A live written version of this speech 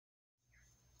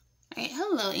Alright,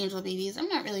 hello angel babies. I'm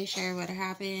not really sure what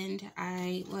happened.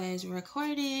 I was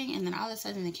recording and then all of a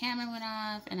sudden the camera went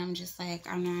off and I'm just like,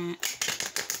 I'm not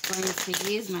going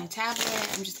to use my tablet.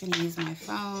 I'm just going to use my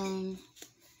phone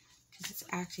because it's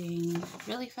acting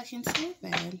really fucking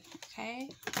stupid. Okay.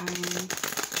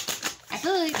 I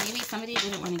feel like maybe somebody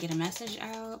didn't want to get a message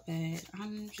out, but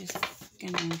I'm just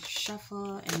going to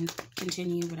shuffle and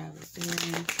continue what I was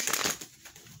doing.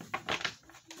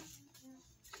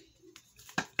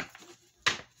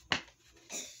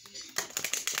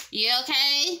 You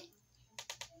okay?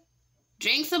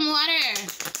 Drink some water.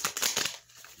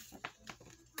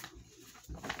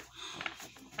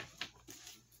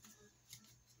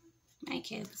 My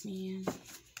kids, man.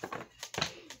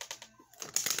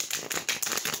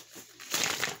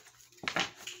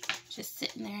 Just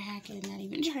sitting there hacking, not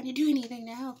even trying to do anything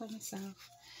to help himself.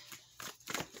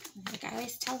 Like I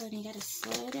always tell them, you gotta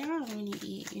slow down when you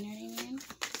eat, you know what I mean?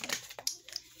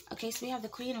 Okay, so we have the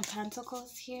Queen of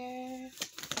Pentacles here.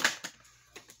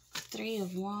 Three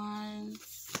of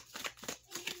Wands.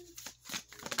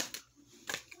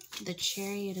 The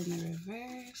Chariot in the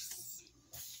reverse.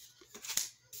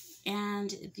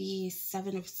 And the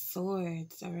Seven of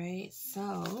Swords, all right?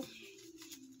 So,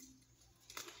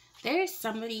 there's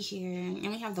somebody here, and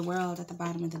we have the World at the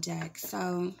bottom of the deck.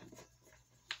 So,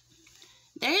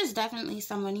 there is definitely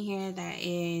someone here that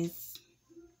is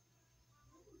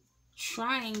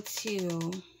trying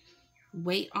to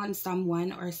wait on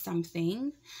someone or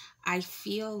something. I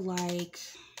feel like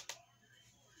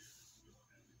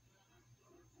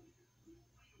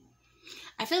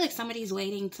somebody's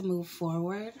waiting to move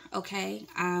forward, okay?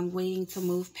 Waiting to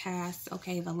move past,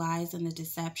 okay, the lies and the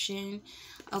deception,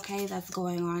 okay, that's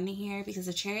going on here, because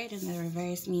the Chariot in the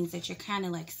reverse means that you're kind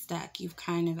of like stuck. You've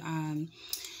kind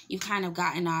of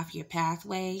gotten off your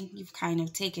pathway. You've kind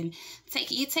of taken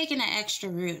an extra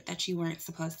route that you weren't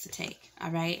supposed to take,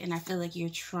 all right? And I feel like you're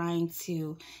trying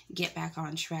to get back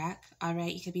on track, all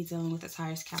right? You could be dealing with a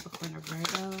Taurus, Capricorn, or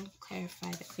Virgo.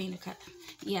 Clarify the Queen of Cups.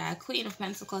 Yeah, Queen of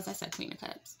Pentacles. I said Queen of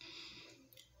Cups.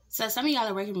 So some of y'all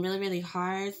are working really, really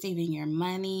hard, saving your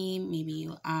money. Maybe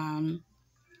you are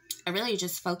really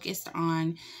just focused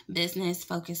on business,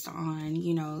 focused on,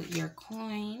 you know, your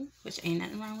coin, which ain't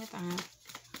nothing wrong with that.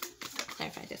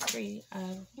 Clarify this. Three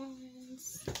of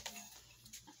Wands.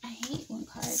 I hate when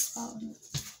cards fall on the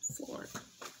floor.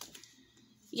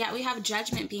 Yeah, we have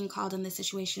Judgment being called in this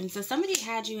situation. So somebody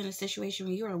had you in a situation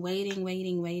where you were waiting.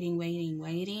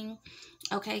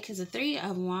 Okay, because the Three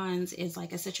of Wands is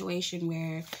like a situation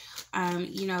where,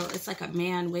 you know, it's like a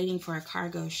man waiting for a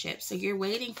cargo ship. So you're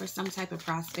waiting for some type of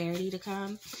prosperity to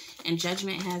come, and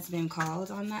judgment has been called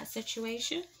on that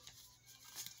situation.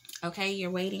 Okay,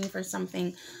 you're waiting for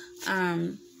something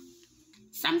to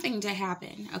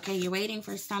happen. Okay, you're waiting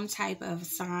for some type of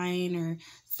sign or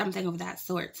something of that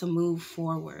sort to move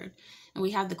forward. And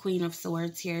we have the Queen of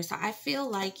Swords here. So I feel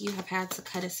like you have had to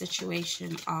cut a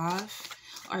situation off,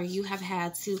 or you have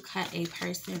had to cut a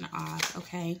person off,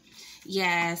 okay?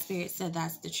 Yeah, Spirit said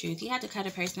that's the truth. You had to cut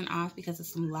a person off because of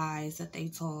some lies that they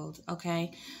told,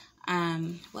 okay?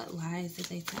 What lies did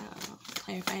they tell?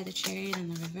 Clarify the Chariot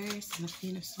in the reverse and the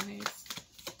Queen of Swords.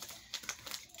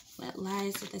 What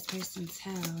lies did this person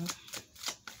tell?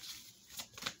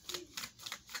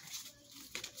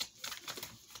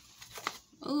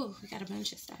 Oh, we got a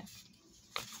bunch of stuff.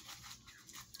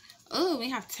 Oh, we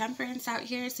have Temperance out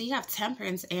here. So you have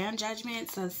Temperance and Judgment.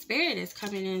 So Spirit is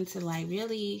coming in to like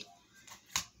really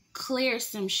clear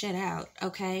some shit out,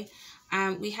 okay?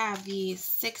 We have the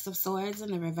Six of Swords in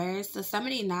the reverse. So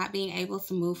somebody not being able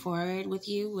to move forward with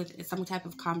you with some type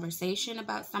of conversation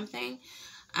about something.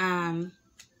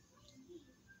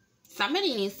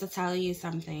 Somebody needs to tell you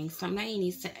something. Somebody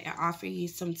needs to offer you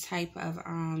some type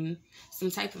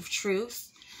of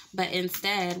truth. But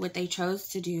instead, what they chose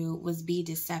to do was be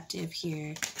deceptive here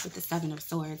with the Seven of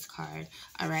Swords card,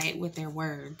 all right, with their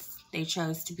words. They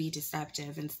chose to be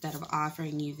deceptive instead of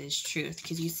offering you this truth.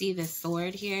 Because you see this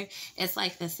sword here? It's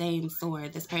like the same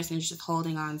sword. This person is just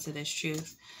holding on to this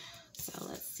truth. So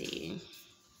let's see.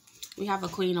 We have a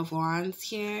Queen of Wands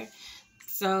here.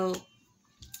 So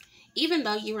even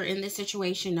though you were in this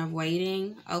situation of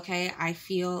waiting, okay, I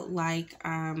feel like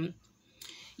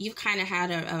you've kind of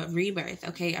had a rebirth,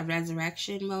 okay, a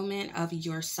resurrection moment of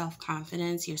your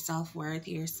self-confidence, your self-worth,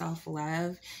 your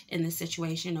self-love in the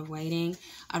situation of waiting,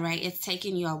 all right? It's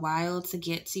taken you a while to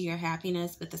get to your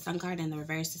happiness, but the Sun card in the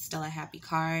reverse is still a happy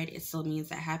card. It still means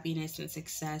that happiness and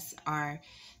success are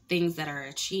things that are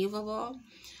achievable.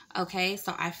 Okay,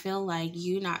 so I feel like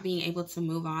you not being able to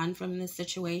move on from this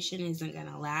situation isn't going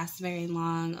to last very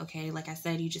long. Okay, like I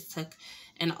said, you just took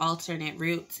an alternate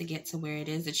route to get to where it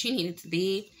is that you needed to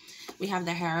be. We have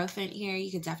the Hierophant here.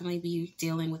 You could definitely be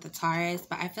dealing with a Taurus,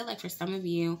 but I feel like for some of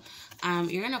you,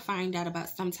 you're going to find out about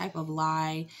some type of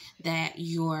lie that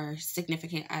your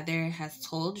significant other has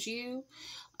told you,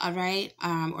 all right?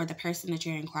 Or the person that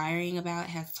you're inquiring about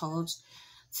has told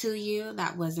to you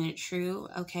that wasn't true,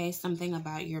 okay? Something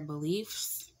about your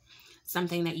beliefs,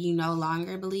 something that you no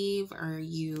longer believe, or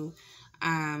you,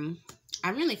 I'm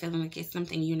really feeling like it's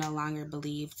something you no longer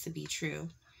believe to be true,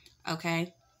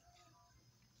 okay?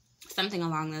 Something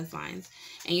along those lines.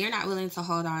 And you're not willing to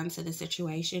hold on to the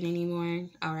situation anymore,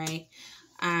 all right?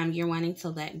 You're wanting to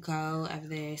let go of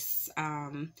this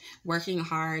working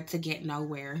hard to get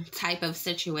nowhere type of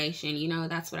situation. You know,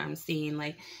 that's what I'm seeing.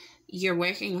 Like, you're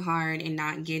working hard and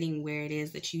not getting where it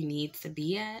is that you need to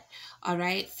be at. All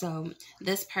right. So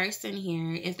this person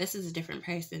here, if this is a different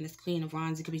person, this Queen of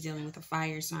Wands, you could be dealing with a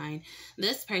fire sign.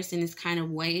 This person is kind of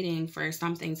waiting for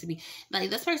something to be,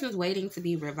 like, this person's waiting to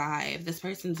be revived. This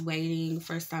person's waiting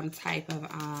for some type of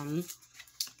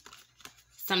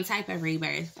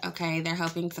rebirth, okay? They're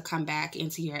hoping to come back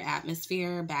into your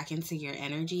atmosphere, back into your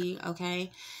energy,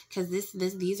 okay? Because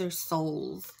these are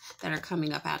souls that are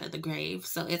coming up out of the grave.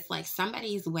 So it's like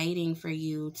somebody's waiting for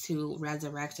you to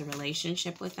resurrect a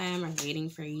relationship with them, or waiting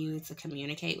for you to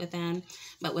communicate with them.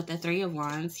 But with the Three of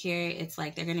Wands here, it's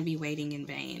like they're going to be waiting in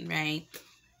vain, right?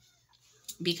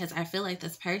 Because I feel like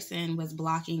this person was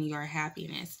blocking your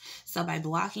happiness. So by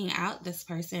blocking out this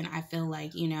person, I feel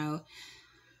like, you know,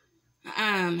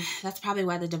 that's probably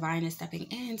why the Divine is stepping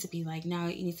in to be like, no,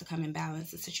 you need to come and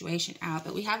balance the situation out.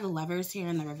 But we have the Lovers here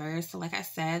in the reverse. So like I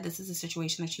said, this is a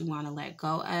situation that you want to let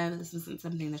go of. This isn't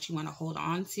something that you want to hold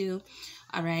on to.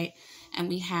 All right. And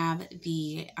we have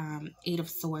the Eight of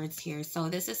Swords here. So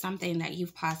this is something that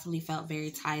you've possibly felt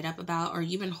very tied up about, or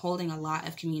you've been holding a lot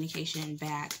of communication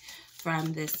back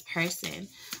from this person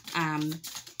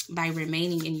by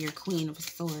remaining in your Queen of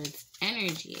Swords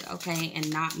energy, okay,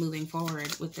 and not moving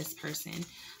forward with this person.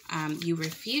 You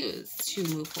refuse to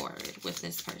move forward with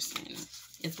this person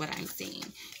is what I'm seeing.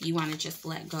 You want to just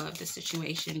let go of the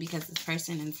situation because this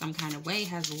person in some kind of way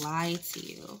has lied to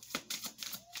you.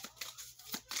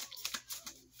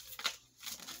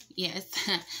 Yes,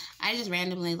 I just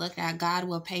randomly looked at God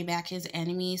will pay back his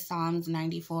enemies, Psalms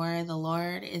 94. The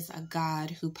Lord is a God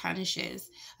who punishes.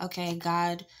 Okay,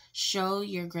 God, show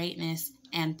your greatness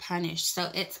and punish.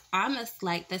 So it's almost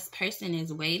like this person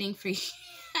is waiting for you.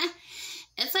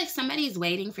 It's like somebody's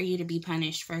waiting for you to be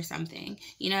punished for something.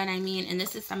 You know what I mean? And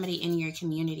this is somebody in your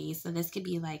community. So this could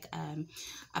be like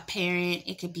a parent.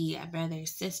 It could be a brother,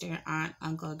 sister, aunt,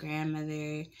 uncle,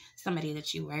 grandmother, somebody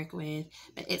that you work with.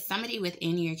 But it's somebody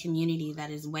within your community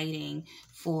that is waiting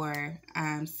for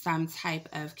some type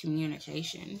of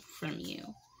communication from you.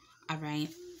 All right?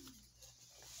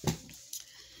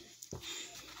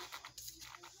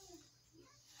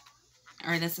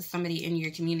 Or this is somebody in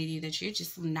your community that you're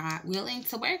just not willing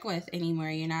to work with anymore.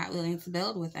 You're not willing to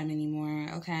build with them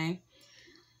anymore, okay?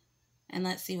 And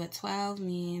let's see what 12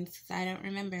 means, because I don't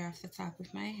remember off the top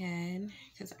of my head,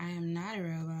 because I am not a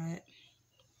robot.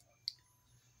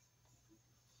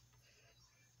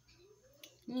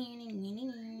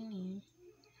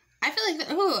 I feel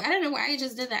like, I don't know why I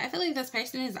just did that. I feel like this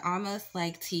person is almost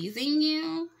like teasing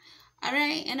you, all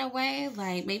right, in a way,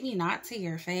 like maybe not to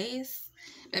your face.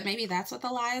 But maybe that's what the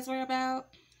lies were about.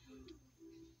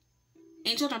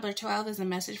 Angel number 12 is a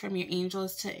message from your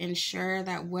angels to ensure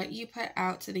that what you put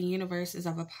out to the universe is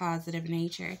of a positive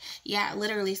nature. Yeah,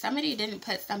 literally, somebody didn't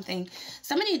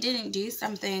do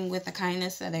something with the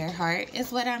kindness of their heart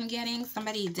is what I'm getting.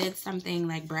 Somebody did something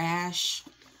like brash.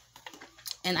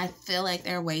 And I feel like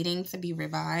they're waiting to be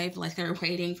revived. Like they're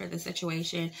waiting for the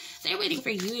situation. They're waiting for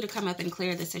you to come up and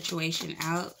clear the situation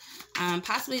out.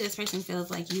 Possibly this person feels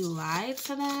like you lied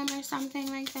to them or something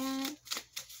like that.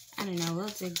 I don't know. We'll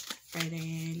dig further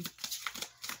in.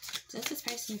 Does this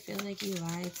person feel like you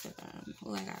lied to them?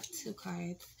 Oh, I got 2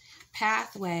 cards.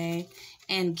 Pathway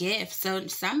and gift. So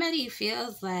somebody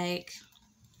feels like,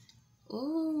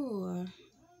 ooh,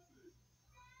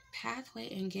 pathway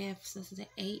and gifts. This is an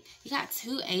 8. You got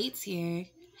 2 8s here.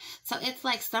 So it's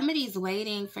like somebody's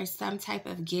waiting for some type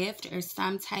of gift or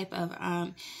some type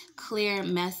of clear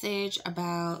message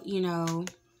about, you know,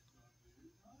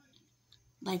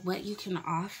 like what you can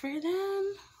offer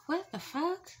them. What the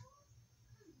fuck?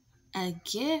 A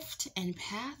gift and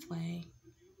pathway.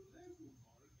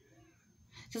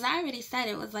 Because I already said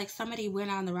it was like somebody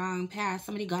went on the wrong path.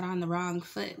 Somebody got on the wrong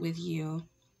foot with you.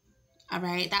 All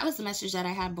right, that was the message that I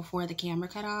had before the camera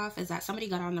cut off, is that somebody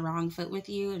got on the wrong foot with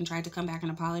you and tried to come back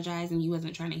and apologize, and you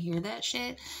wasn't trying to hear that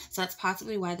shit. So that's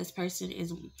possibly why this person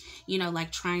is, you know,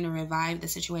 like trying to revive the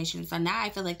situation. So now I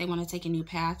feel like they want to take a new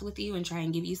path with you and try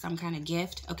and give you some kind of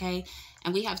gift, okay?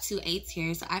 And we have 2 8s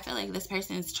here, so I feel like this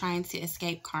person is trying to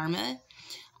escape karma.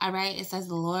 All right, it says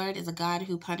the Lord is a God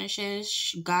who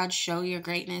punishes. God, show your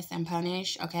greatness and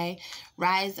punish, okay?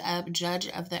 Rise up, judge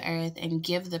of the earth, and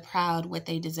give the proud what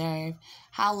they deserve.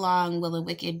 How long will the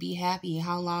wicked be happy?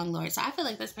 How long, Lord? So I feel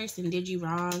like this person did you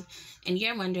wrong, and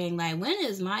you're wondering, like, when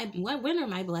are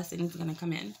my blessings going to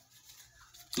come in?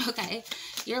 Okay,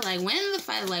 you're like, when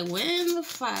the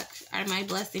fuck are my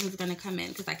blessings going to come in?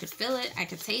 Because I could feel it, I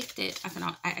could taste it, I could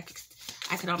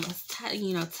almost,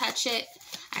 touch it.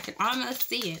 I could almost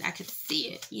see it. I could see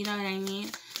it. You know what I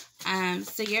mean?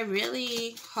 So you're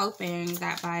really hoping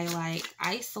that by, like,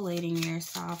 isolating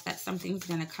yourself, that something's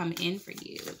going to come in for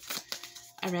you.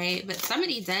 All right? But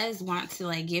somebody does want to,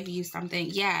 like, give you something.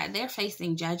 Yeah, they're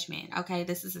facing judgment. Okay?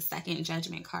 This is a second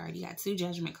judgment card. You got 2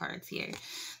 judgment cards here.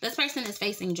 This person is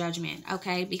facing judgment,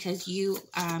 okay? Because you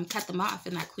cut them off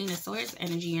in that Queen of Swords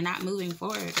energy. You're not moving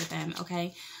forward with them,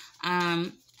 okay?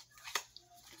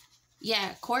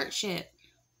 Yeah, courtship.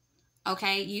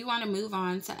 Okay, you want to move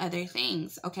on to other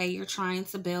things. Okay, you're trying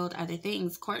to build other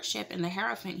things. Courtship and the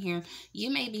Hierophant here.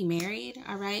 You may be married,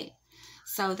 all right?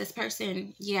 So this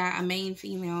person, yeah, a main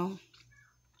female.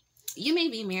 You may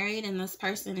be married, and this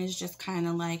person is just kind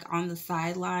of like on the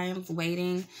sidelines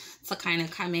waiting to kind of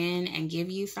come in and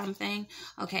give you something.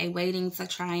 Okay, waiting to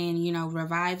try and, you know,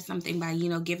 revive something by, you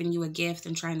know, giving you a gift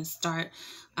and trying to start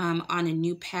on a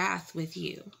new path with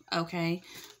you. Okay.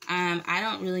 I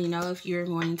don't really know if you're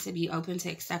going to be open to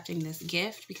accepting this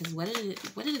gift, because what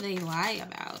did they lie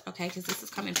about? Okay, because this is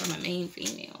coming from a main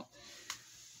female.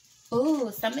 Oh,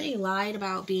 somebody lied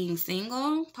about being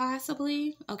single,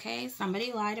 possibly. Okay,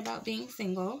 somebody lied about being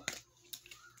single.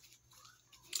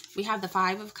 We have the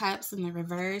 5 of Cups in the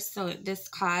reverse, so this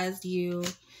caused you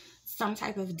some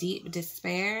type of deep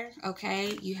despair.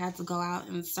 Okay, you had to go out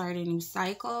and start a new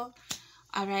cycle.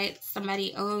 All right,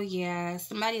 somebody, oh yeah,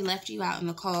 somebody left you out in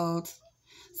the cold.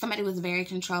 Somebody was very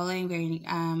controlling, very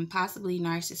possibly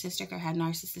narcissistic or had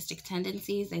narcissistic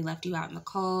tendencies. They left you out in the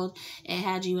cold. It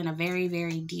had you in a very,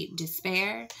 very deep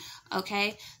despair,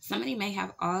 okay? Somebody may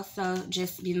have also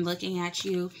just been looking at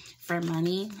you for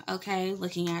money, okay?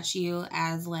 Looking at you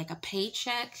as like a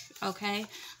paycheck, okay?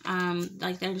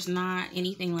 Like there's not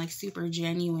anything like super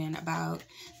genuine about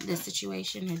this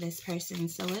situation or this person.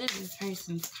 So what is this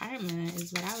person's karma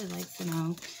is what I would like to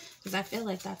know, because I feel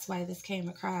like that's why this came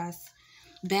across.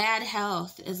 Bad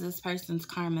health is this person's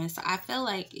karma. So I feel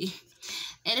like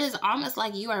it is almost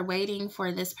like you are waiting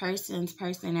for this person's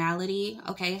personality,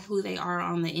 okay, who they are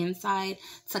on the inside,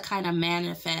 to kind of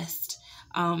manifest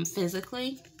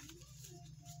physically,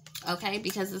 okay,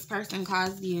 because this person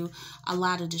caused you a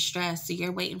lot of distress. So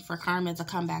you're waiting for karma to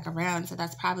come back around. So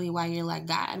that's probably why you're like,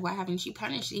 God, why haven't you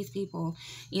punished these people?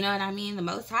 You know what I mean? The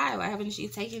Most High, why haven't you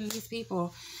taken these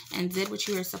people and did what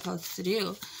you were supposed to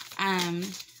do?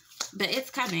 But it's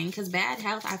coming, because bad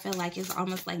health, I feel like, is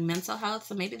almost like mental health.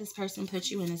 So maybe this person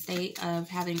put you in a state of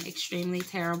having extremely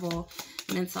terrible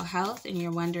mental health, and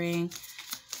you're wondering,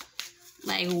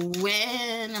 like,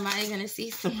 when am I going to see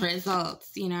some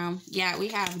results, you know? Yeah, we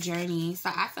have journey. So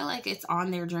I feel like it's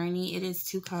on their journey. It is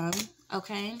to come,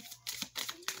 okay?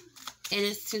 It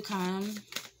is to come.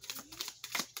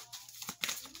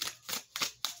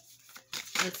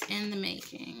 It's in the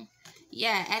making.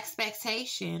 Yeah,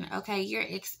 expectation. Okay, you're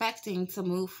expecting to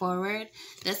move forward.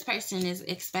 This person is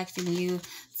expecting you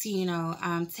to, you know,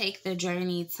 take the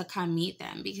journey to come meet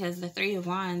them, because the 3 of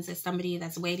Wands is somebody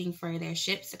that's waiting for their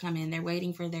ships to come in. They're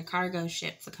waiting for their cargo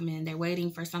ship to come in. They're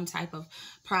waiting for some type of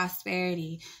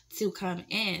prosperity to come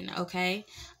in, okay?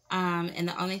 And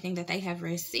the only thing that they have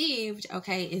received,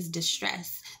 okay, is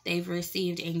distress. They've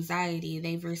received anxiety.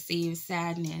 They've received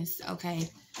sadness, okay?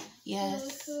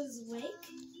 Yes.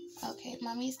 Okay,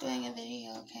 mommy's doing a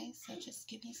video, okay? So just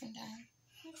give me some time.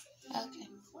 Okay.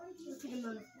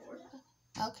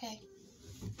 Okay.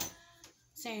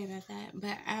 Sorry about that.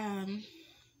 But,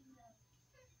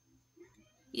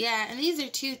 yeah, and these are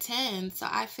 2 10s, so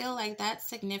I feel like that's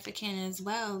significant as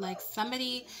well. Like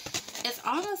somebody, it's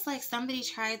almost like somebody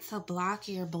tried to block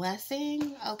your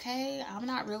blessing, okay? I'm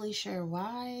not really sure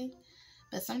why,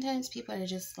 but sometimes people are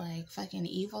just like fucking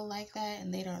evil like that,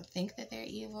 and they don't think that they're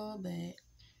evil, but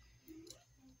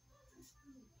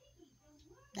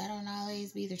that don't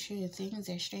always be the truth. Things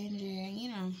are stranger, you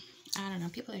know. I don't know.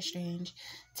 People are strange.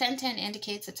 1010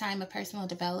 indicates a time of personal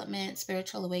development,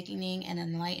 spiritual awakening, and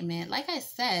enlightenment. Like I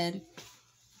said,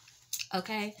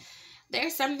 okay,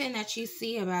 There's something that you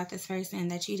see about this person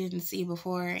that you didn't see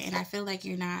before, and I feel like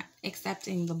you're not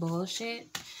accepting the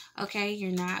bullshit. Okay,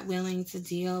 you're not willing to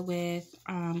deal with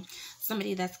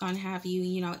somebody that's going to have you,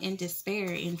 you know, in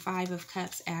despair, in 5 of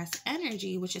Cups as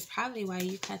energy, which is probably why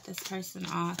you cut this person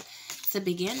off to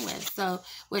begin with. So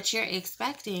what you're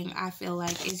expecting, I feel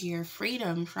like, is your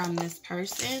freedom from this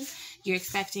person. You're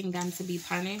expecting them to be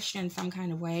punished in some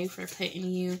kind of way for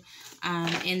putting you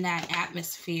in that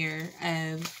atmosphere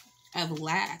of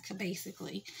lack,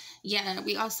 basically. Yeah,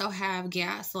 we also have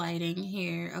gaslighting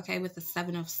here, okay, with the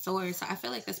 7 of Swords. So I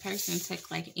feel like this person took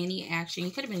like any action.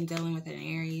 You could have been dealing with an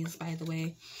Aries, by the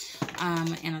way,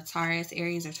 and a Taurus,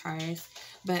 Aries or Taurus.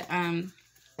 But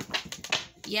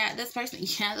yeah, this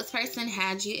person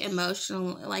had you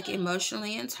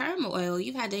emotionally in turmoil.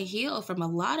 You've had to heal from a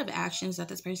lot of actions that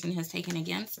this person has taken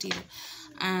against you.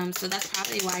 So that's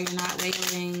probably why you're not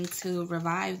willing to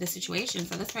revive the situation.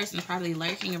 So this person is probably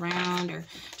lurking around or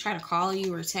try to call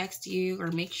you or text you or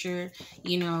make sure,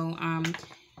 you know,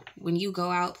 when you go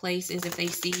out places, if they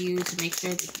see you, to make sure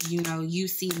that, you know, you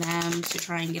see them, to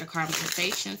try and get a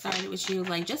conversation started with you.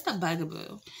 Like, just a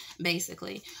bugaboo,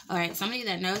 basically. All right, somebody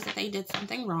that knows that they did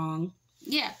something wrong.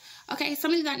 Yeah, okay,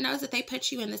 somebody that knows that they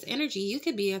put you in this energy. You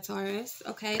could be a Taurus,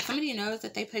 okay? Somebody knows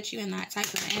that they put you in that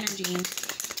type of energy,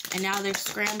 and now they're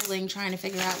scrambling, trying to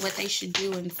figure out what they should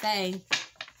do and say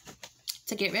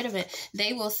to get rid of it.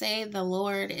 They will say, the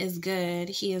Lord is good.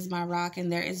 He is my rock,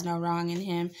 and there is no wrong in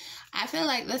him. I feel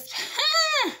like this...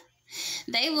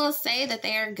 They will say that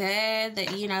they are good,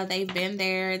 that, you know, they've been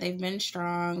there, they've been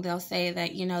strong. They'll say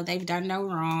that, you know, they've done no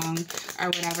wrong or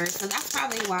whatever. So that's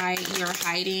probably why you're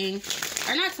hiding,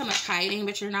 or not so much hiding,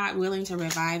 but you're not willing to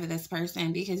revive this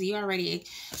person, because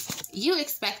you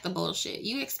expect the bullshit.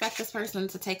 You expect this person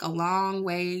to take a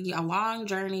long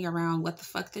journey around what the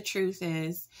fuck the truth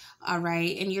is, all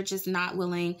right? And you're just not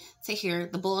willing to hear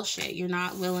the bullshit. You're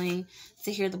not willing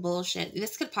to hear the bullshit.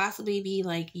 This could possibly be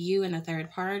like you and a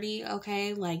third party,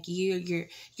 okay? Like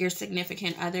your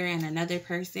significant other and another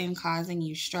person causing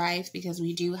you strife, because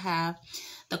we do have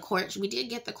the court. We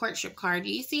did get the courtship card.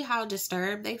 Do you see how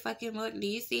disturbed they fucking look? Do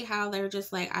you see how they're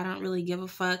just like, I don't really give a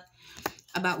fuck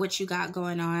about what you got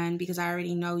going on, because I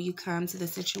already know you come to the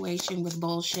situation with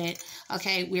bullshit.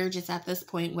 Okay, we're just at this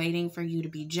point waiting for you to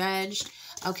be judged.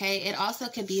 Okay, it also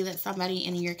could be that somebody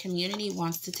in your community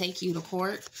wants to take you to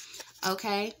court.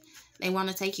 Okay, they want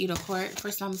to take you to court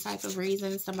for some type of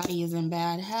reason. Somebody is in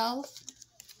bad health.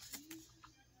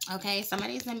 Okay,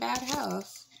 somebody's in bad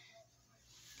health.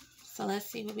 So let's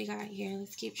see what we got here.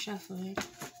 Let's keep shuffling.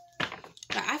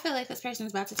 But I feel like this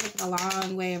person's about to take the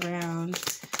long way around.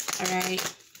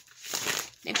 Alright?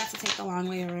 They're about to take the long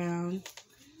way around.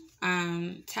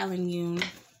 Telling you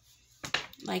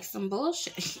like some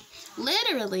bullshit.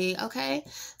 Literally, okay?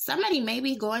 Somebody may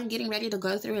be getting ready to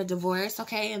go through a divorce,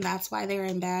 okay? And that's why they're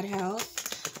in bad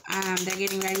health. They're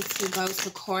getting ready to go to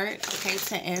court, okay?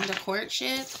 To end a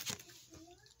courtship.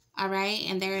 Alright?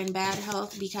 And they're in bad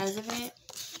health because of it.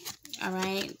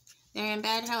 Alright? They're in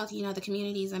bad health. You know, the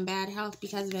community's in bad health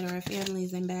because of it, or a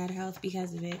family's in bad health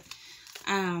because of it.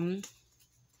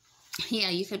 Yeah,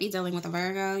 you could be dealing with a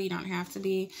Virgo. You don't have to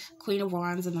be. Queen of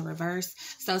Wands in the reverse.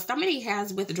 So somebody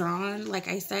has withdrawn. Like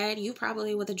I said, you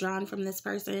probably withdrawn from this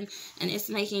person, and it's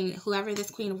making whoever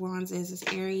this Queen of Wands is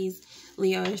Aries,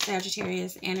 Leo, or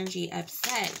Sagittarius energy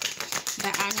upset.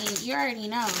 But I mean, you already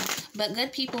know. But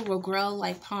good people will grow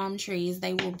like palm trees.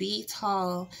 They will be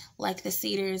tall like the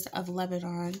cedars of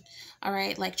Lebanon. All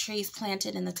right, like trees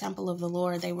planted in the temple of the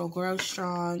Lord. They will grow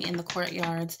strong in the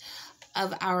courtyards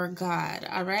of our God.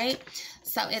 All right,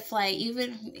 so it's like,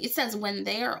 even it says when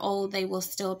they are old, they will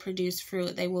still produce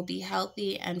fruit. They will be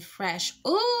healthy and fresh.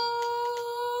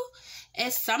 Ooh,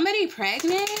 is somebody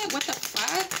pregnant? What the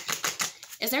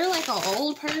fuck? Is there like an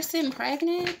old person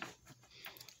pregnant?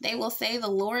 They will say, the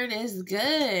Lord is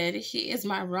good. He is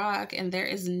my rock, and there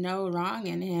is no wrong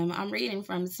in him. I'm reading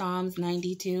from Psalms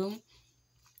 92.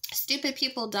 Stupid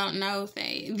people don't know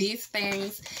these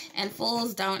things, and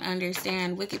fools don't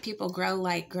understand. Wicked people grow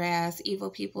like grass. Evil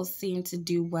people seem to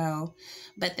do well,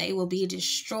 but they will be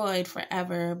destroyed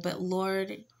forever. But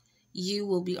Lord, you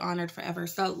will be honored forever.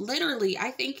 So literally,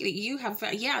 I think that you have,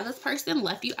 yeah, this person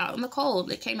left you out in the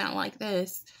cold. It came out like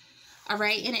this. All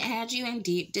right, and it had you in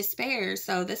deep despair.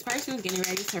 So this person is getting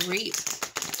ready to reap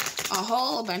a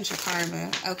whole bunch of karma,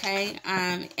 okay?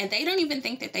 And they don't even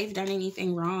think that they've done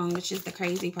anything wrong, which is the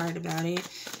crazy part about it.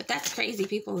 But that's crazy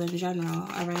people in general,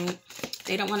 all right?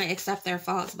 They don't want to accept their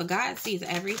faults, but God sees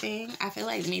everything. I feel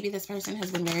like maybe this person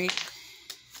has been very...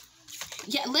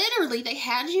 Yeah, literally, they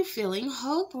had you feeling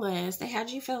hopeless. They had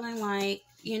you feeling like,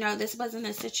 you know, this wasn't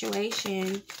a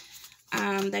situation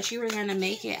that you were going to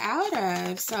make it out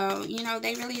of. So, you know,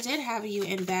 they really did have you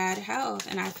in bad health.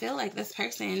 And I feel like this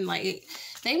person, like,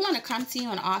 they want to come to you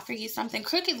and offer you something.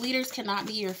 Crooked leaders cannot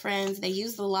be your friends. They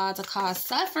use the law to cause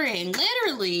suffering.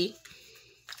 Literally.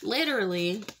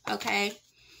 Literally. Okay.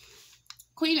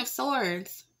 Queen of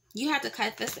Swords. You have to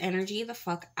cut this energy the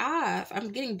fuck off.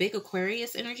 I'm getting big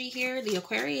Aquarius energy here. The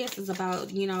Aquarius is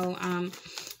about, you know,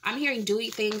 I'm hearing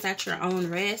doing things at your own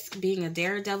risk, being a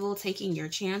daredevil, taking your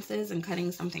chances and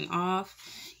cutting something off.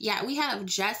 Yeah, we have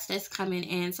justice coming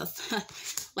in. So,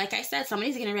 like I said,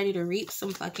 somebody's getting ready to reap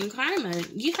some fucking karma.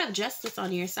 You have justice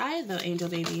on your side, though, angel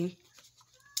baby.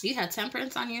 You had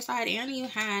temperance on your side, and you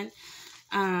had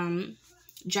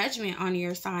judgment on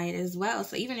your side as well.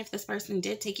 So even if this person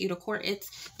did take you to court,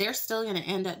 they're still going to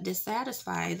end up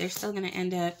dissatisfied. They're still going to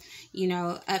end up, you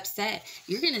know, upset.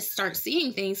 You're going to start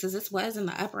seeing things, because this was in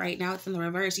the upright, now it's in the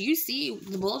reverse. You see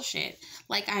the bullshit.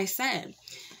 Like I said,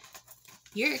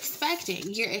 you're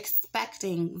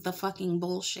expecting the fucking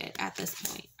bullshit at this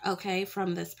point, okay,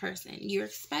 from this person. You're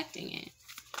expecting it.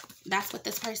 That's what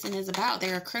this person is about.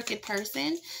 They're a crooked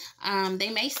person. They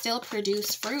may still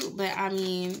produce fruit, but I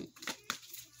mean,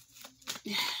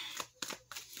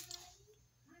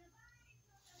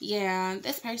 yeah,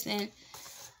 this person,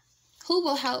 who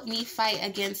will help me fight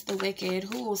against the wicked?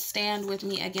 Who will stand with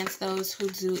me against those who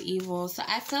do evil? So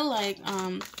I feel like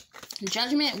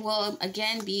judgment will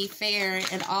again be fair,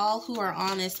 and all who are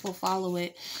honest will follow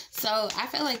it. So I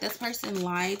feel like this person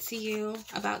lied to you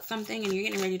about something, and you're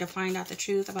getting ready to find out the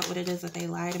truth about what it is that they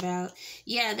lied about.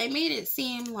 Yeah, they made it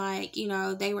seem like, you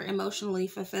know, they were emotionally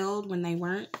fulfilled when they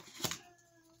weren't.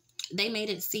 They made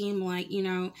it seem like, you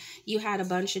know, you had a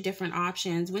bunch of different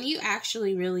options when you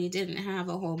actually really didn't have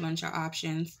a whole bunch of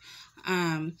options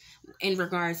in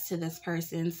regards to this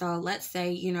person. So let's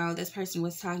say, you know, this person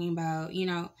was talking about, you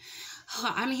know,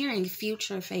 I'm hearing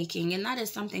future faking, and that is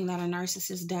something that a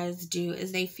narcissist does do,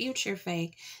 is they future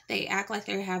fake. They act like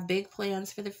they have big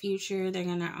plans for the future. They're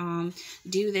gonna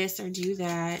do this or do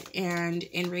that, and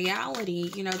in reality,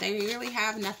 you know, they really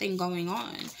have nothing going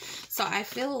on. So I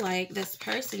feel like this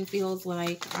person feels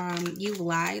like you've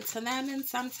lied to them in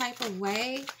some type of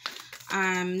way.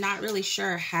 I'm not really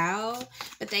sure how,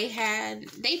 but they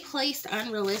placed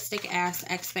unrealistic ass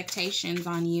expectations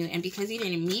on you, and because you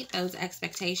didn't meet those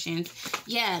expectations,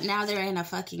 yeah, now they're in a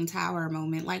fucking tower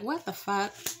moment. Like, what the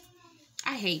fuck?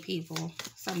 I hate people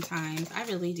sometimes. I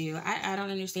really do. I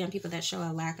don't understand people that show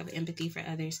a lack of empathy for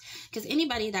others, because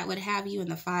anybody that would have you in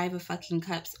the 5 of fucking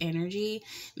cups energy,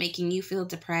 making you feel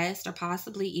depressed or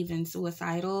possibly even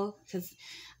suicidal, because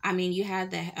I mean, you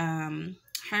had the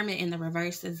Hermit in the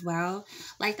reverse as well.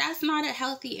 Like, that's not a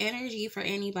healthy energy for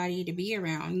anybody to be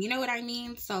around. You know what I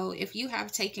mean? So if you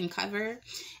have taken cover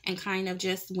and kind of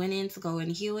just went in to go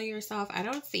and heal yourself, I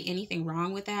don't see anything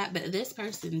wrong with that, but this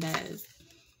person does.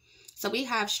 So we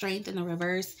have Strength in the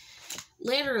reverse.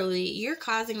 Literally, you're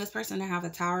causing this person to have a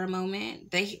tower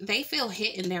moment. They feel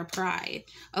hit in their pride.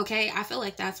 Okay? I feel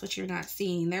like that's what you're not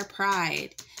seeing. Their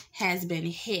pride has been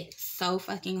hit so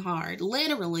fucking hard.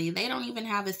 Literally, they don't even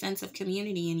have a sense of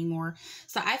community anymore.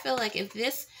 So I feel like if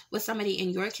this was somebody in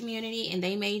your community and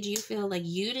they made you feel like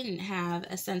you didn't have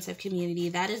a sense of community,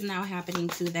 that is now happening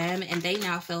to them, and they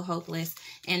now feel hopeless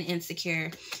and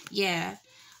insecure. Yeah.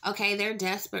 Okay, they're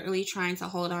desperately trying to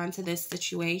hold on to this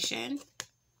situation.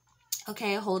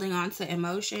 Okay, holding on to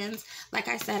emotions. Like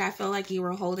I said, I feel like you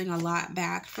were holding a lot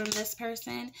back from this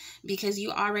person because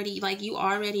you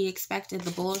already expected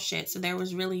the bullshit. So there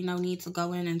was really no need to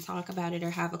go in and talk about it or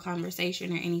have a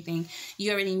conversation or anything.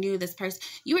 You already knew this person.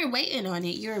 You were waiting on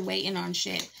it. You were waiting on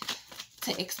shit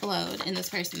to explode in this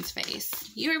person's face.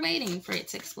 You were waiting for it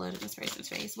to explode in this person's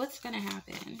face. What's going to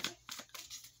happen?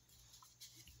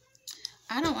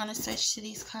 I don't want to switch to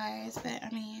these cards, but I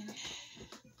mean,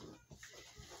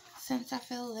 since I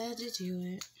feel led to do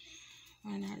it,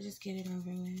 why not just get it over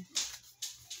with?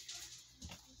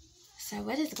 So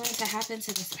what is going to happen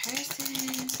to this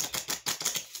person?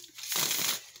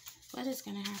 What is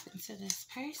going to happen to this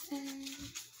person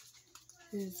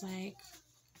who's like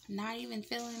not even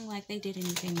feeling like they did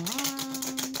anything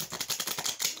wrong,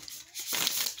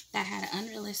 that had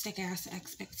unrealistic ass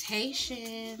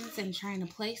expectations and trying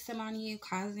to place them on you,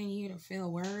 causing you to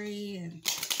feel worry and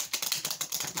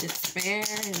despair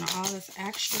and all this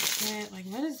extra shit? Like,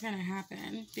 what is gonna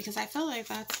happen? Because I feel like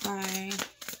that's why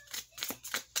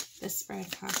this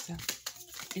spread pops up.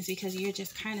 It's because you're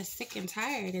just kind of sick and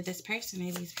tired of this person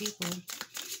or these people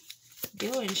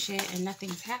doing shit and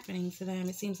nothing's happening to them.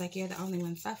 It seems like you're the only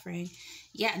one suffering.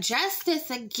 Yeah, justice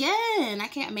again. I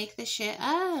can't make this shit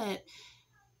up.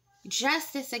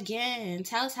 Justice again.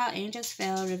 Tells how angels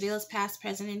fail, reveals past,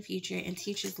 present, and future, and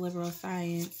teaches liberal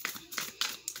science.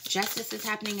 Justice is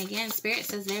happening again. Spirit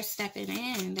says they're stepping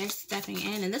in. They're stepping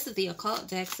in. And this is the occult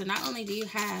deck. So not only do you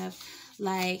have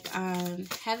like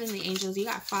heavenly angels, you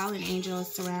got fallen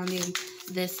angels surrounding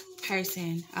this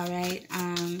person. All right.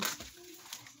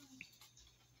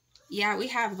 Yeah, we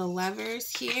have the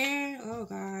Lovers here. Oh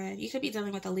God. You could be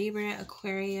dealing with a Libra,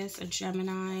 Aquarius, a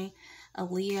Gemini, a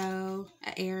Leo,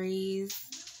 a Aries.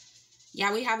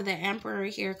 Yeah, we have the Emperor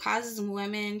here. Causes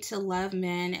women to love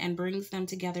men and brings them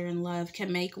together in love.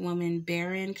 Can make women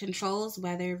barren. Controls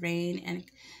weather, rain, and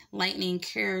lightning.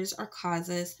 Cures or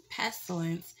causes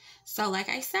pestilence. So like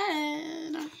I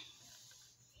said,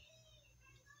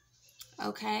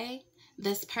 okay,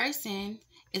 this person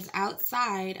is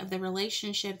outside of the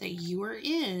relationship that you are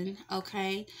in,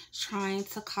 okay, trying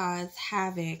to cause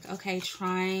havoc, okay,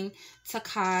 trying to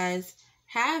cause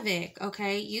havoc,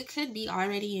 okay. You could be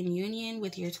already in union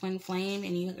with your twin flame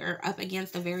and you are up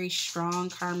against a very strong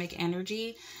karmic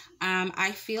energy.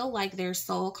 I feel like their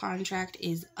soul contract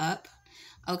is up,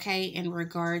 okay, in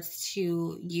regards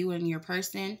to you and your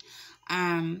person.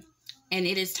 And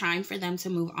it is time for them to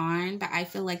move on, but I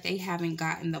feel like they haven't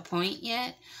gotten the point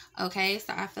yet. Okay,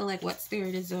 so I feel like what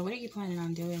Spirit is doing, what are you planning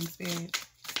on doing, Spirit?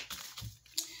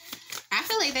 I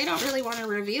feel like they don't really want to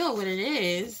reveal what it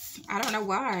is. I don't know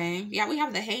why. Yeah, we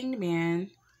have the Hanged Man.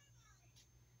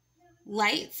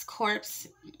 Lights corpse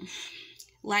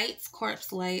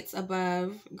lights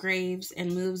above graves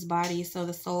and moves bodies so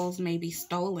the souls may be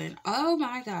stolen. Oh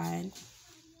my God.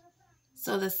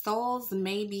 So the souls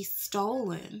may be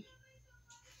stolen.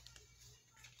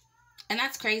 And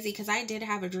that's crazy because I did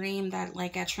have a dream that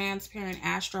like a transparent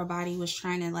astral body was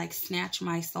trying to like snatch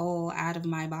my soul out of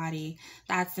my body.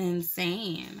 That's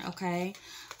insane, okay?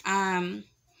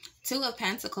 Two of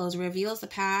Pentacles reveals the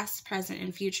past, present,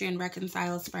 and future and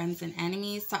reconciles friends and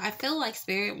enemies. So I feel like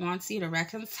Spirit wants you to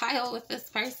reconcile with this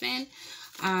person.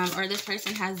 Or this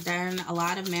person has done a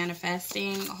lot of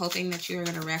manifesting, hoping that you're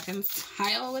going to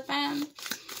reconcile with them.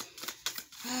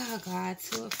 Oh God,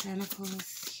 Two of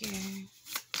Pentacles here.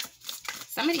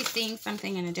 Somebody's seeing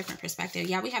something in a different perspective.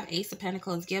 Yeah, we have Ace of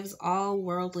Pentacles. Gives all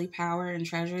worldly power and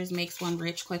treasures. Makes one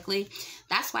rich quickly.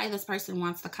 That's why this person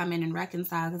wants to come in and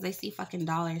reconcile. Because they see fucking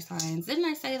dollar signs. Didn't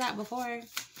I say that before?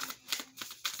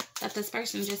 That this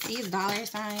person just sees dollar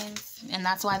signs. And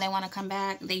that's why they want to come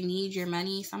back. They need your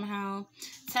money somehow.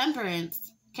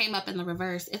 Temperance came up in the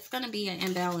reverse. It's going to be an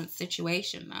imbalanced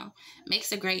situation though.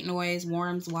 Makes a great noise.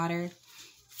 Warms water.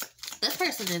 This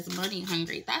person is money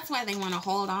hungry. That's why they want to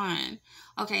hold on.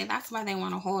 Okay, that's why they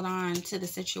want to hold on to the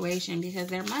situation because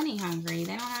they're money hungry.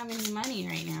 They don't have any money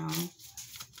right now.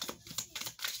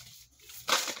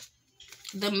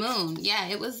 The Moon. Yeah,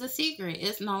 it was a secret.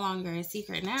 It's no longer a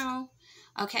secret now.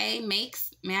 Okay,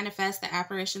 makes manifest the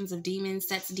apparitions of demons,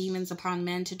 sets demons upon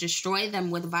men to destroy them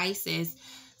with vices.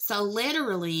 So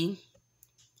literally,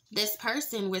 this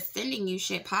person was sending you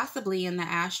shit possibly in the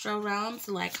astral realm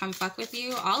to like come fuck with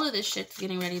you. All of this shit's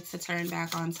getting ready to turn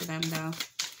back onto them though.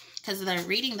 Because the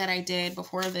reading that I did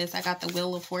before this, I got the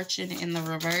Wheel of Fortune in the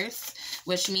reverse,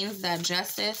 which means that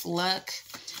justice, luck,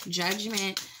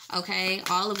 judgment, okay,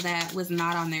 all of that was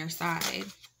not on their side.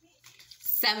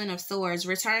 Seven of Swords,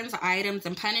 returns items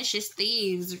and punishes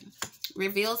thieves,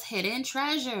 reveals hidden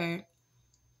treasure.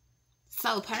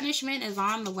 So punishment is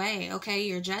on the way, okay?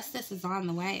 Your justice is on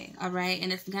the way, all right?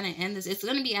 And it's going to end this. It's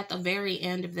going to be at the very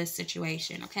end of this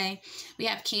situation, okay? We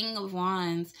have King of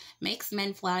Wands. Makes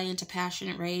men fly into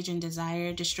passionate rage and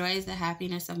desire. Destroys the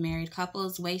happiness of married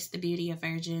couples. Wastes the beauty of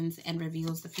virgins and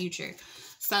reveals the future.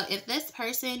 So if this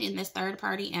person in this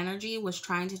third-party energy was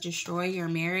trying to destroy your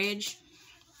marriage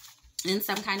in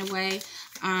some kind of way,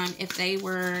 if they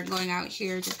were going out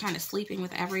here just kind of sleeping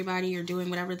with everybody or doing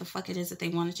whatever the fuck it is that they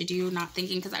wanted to do, not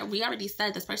thinking, because we already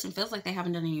said this person feels like they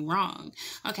haven't done any wrong.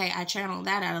 Okay, I channeled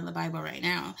that out of the Bible right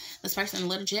now. This person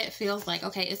legit feels like,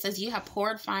 okay, it says, you have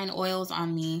poured fine oils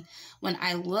on me. When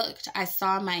I looked, I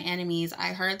saw my enemies.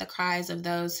 I heard the cries of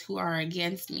those who are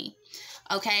against me.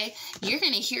 Okay, you're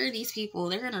going to hear these people.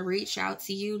 They're going to reach out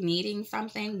to you needing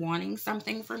something, wanting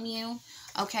something from you.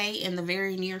 Okay, in the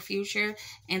very near future,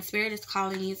 and Spirit is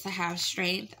calling you to have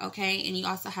strength, okay? And you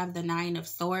also have the Nine of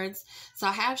Swords. So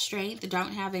have strength,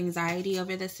 don't have anxiety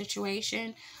over this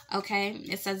situation, okay?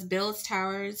 It says builds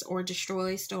towers or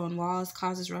destroys stone walls,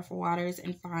 causes rougher waters,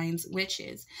 and finds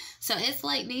witches. So it's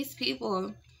like these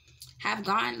people have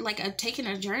gone, like, taken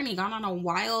a journey, gone on a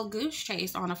wild goose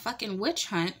chase, on a fucking witch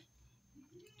hunt.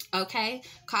 Okay,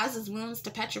 causes wounds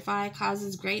to petrify,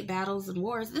 causes great battles and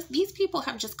wars. These people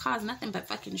have just caused nothing but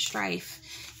fucking strife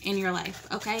in your life.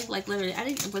 Okay, like literally,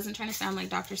 I wasn't trying to sound like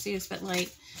Dr. Seuss, but like,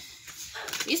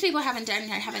 these people haven't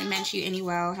meant you any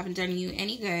well, haven't done you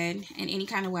any good in any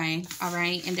kind of way, all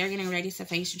right? And they're getting ready to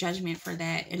face judgment for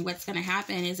that. And what's going to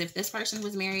happen is, if this person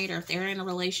was married, or if they're in a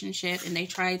relationship and they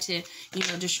try to, you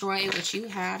know, destroy what you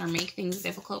had or make things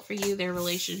difficult for you, their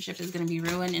relationship is going to be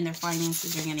ruined and their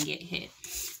finances are going to get hit.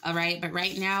 All right, but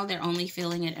right now they're only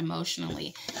feeling it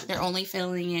emotionally. They're only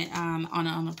feeling it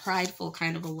on a prideful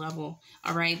kind of a level.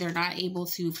 All right, they're not able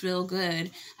to feel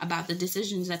good about the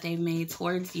decisions that they've made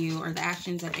towards you or the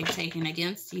actions that they've taken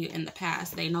against you in the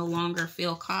past. They no longer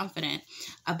feel confident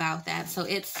about that. So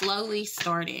it's slowly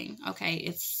starting. Okay,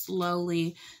 it's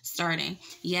slowly starting.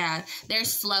 Yeah, they're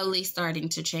slowly starting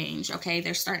to change. Okay,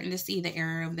 they're starting to see the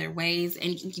error of their ways,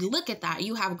 and you look at that.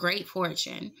 You have great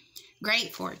fortune.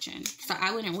 Great fortune. So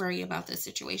I wouldn't worry about this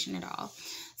situation at all.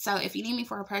 So if you need me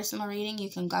for a personal reading, you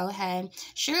can go ahead.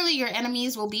 Surely your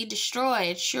enemies will be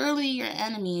destroyed. Surely your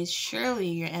enemies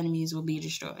will be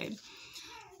destroyed.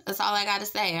 That's all I got to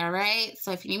say, all right?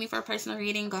 So if you need me for a personal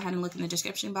reading, go ahead and look in the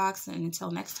description box. And until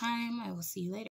next time, I will see you later.